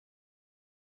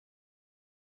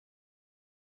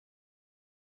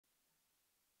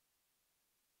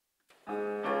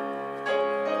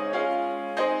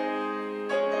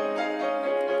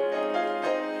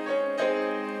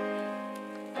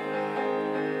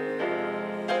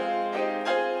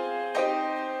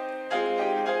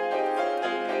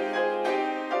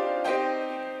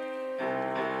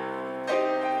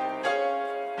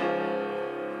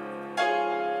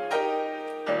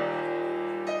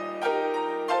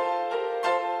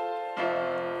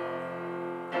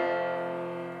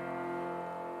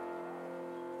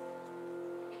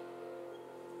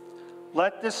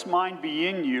Let this mind be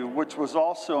in you, which was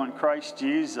also in Christ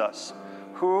Jesus,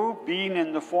 who, being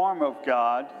in the form of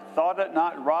God, thought it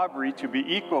not robbery to be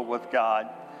equal with God,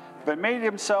 but made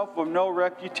himself of no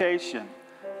reputation,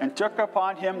 and took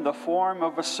upon him the form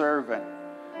of a servant,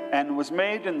 and was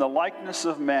made in the likeness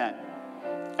of men.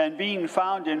 And being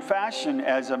found in fashion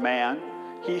as a man,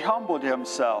 he humbled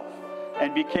himself,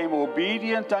 and became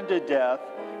obedient unto death,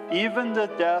 even the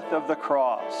death of the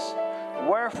cross.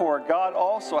 Wherefore God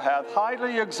also hath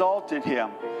highly exalted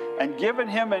him, and given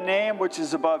him a name which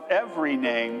is above every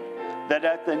name, that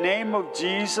at the name of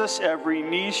Jesus every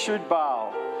knee should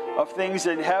bow, of things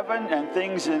in heaven and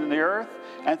things in the earth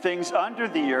and things under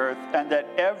the earth, and that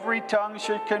every tongue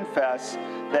should confess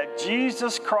that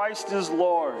Jesus Christ is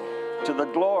Lord, to the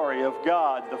glory of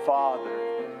God the Father.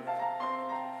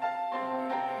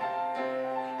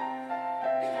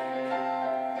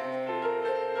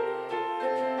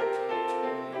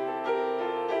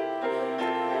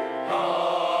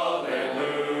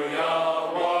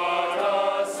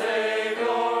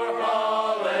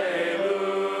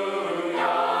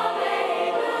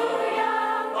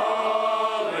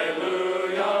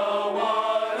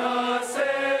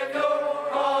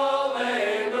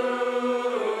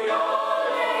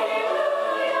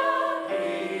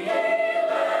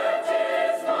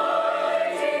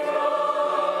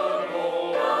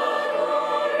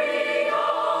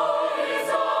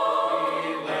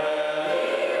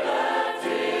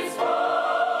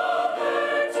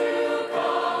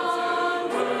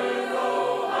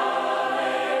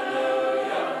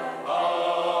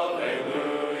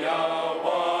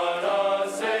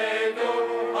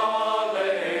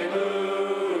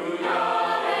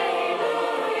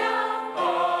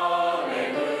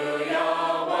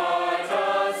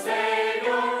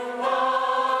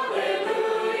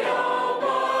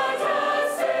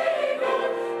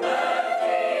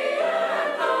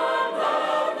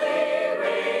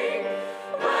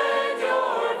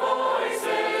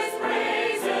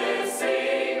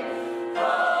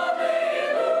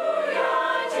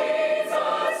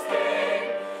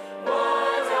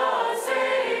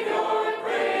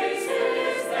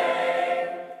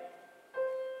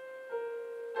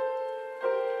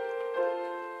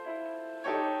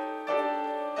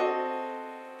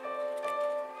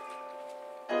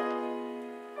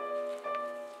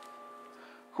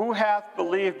 Who hath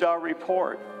believed our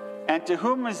report? And to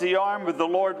whom is the arm of the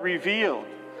Lord revealed?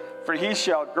 For he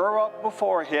shall grow up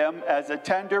before him as a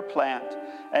tender plant,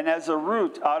 and as a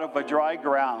root out of a dry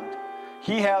ground.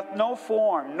 He hath no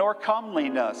form nor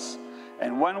comeliness,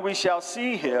 and when we shall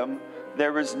see him,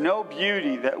 there is no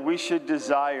beauty that we should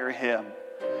desire him.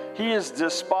 He is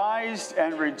despised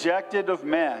and rejected of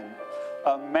men,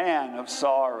 a man of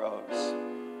sorrows.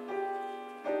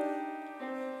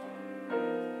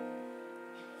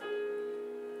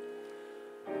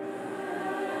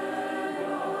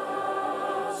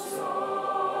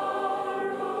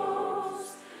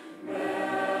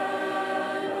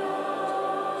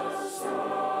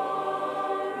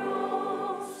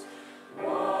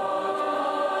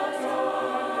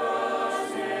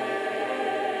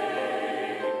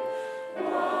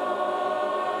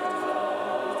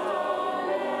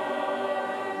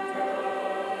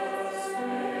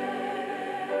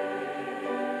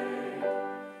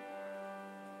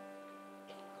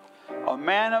 A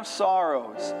man of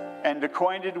sorrows, and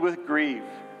acquainted with grief.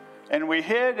 And we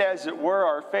hid, as it were,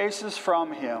 our faces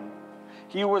from him.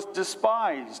 He was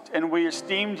despised, and we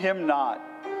esteemed him not.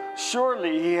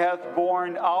 Surely he hath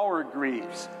borne our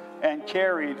griefs, and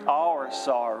carried our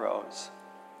sorrows.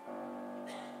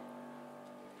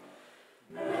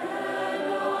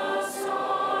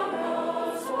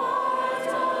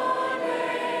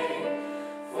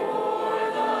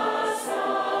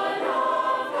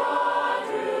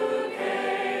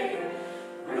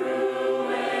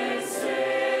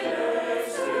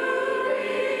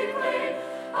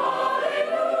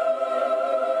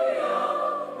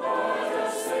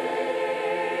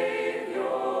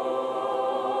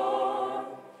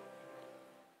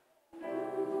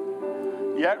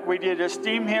 Yet we did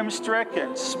esteem him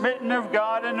stricken, smitten of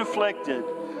God, and afflicted.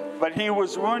 But he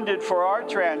was wounded for our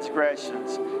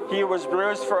transgressions. He was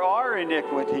bruised for our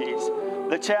iniquities.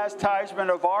 The chastisement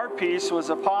of our peace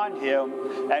was upon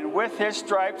him, and with his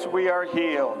stripes we are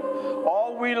healed.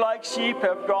 All we like sheep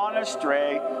have gone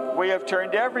astray. We have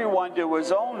turned everyone to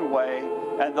his own way,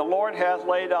 and the Lord hath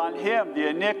laid on him the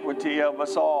iniquity of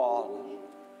us all.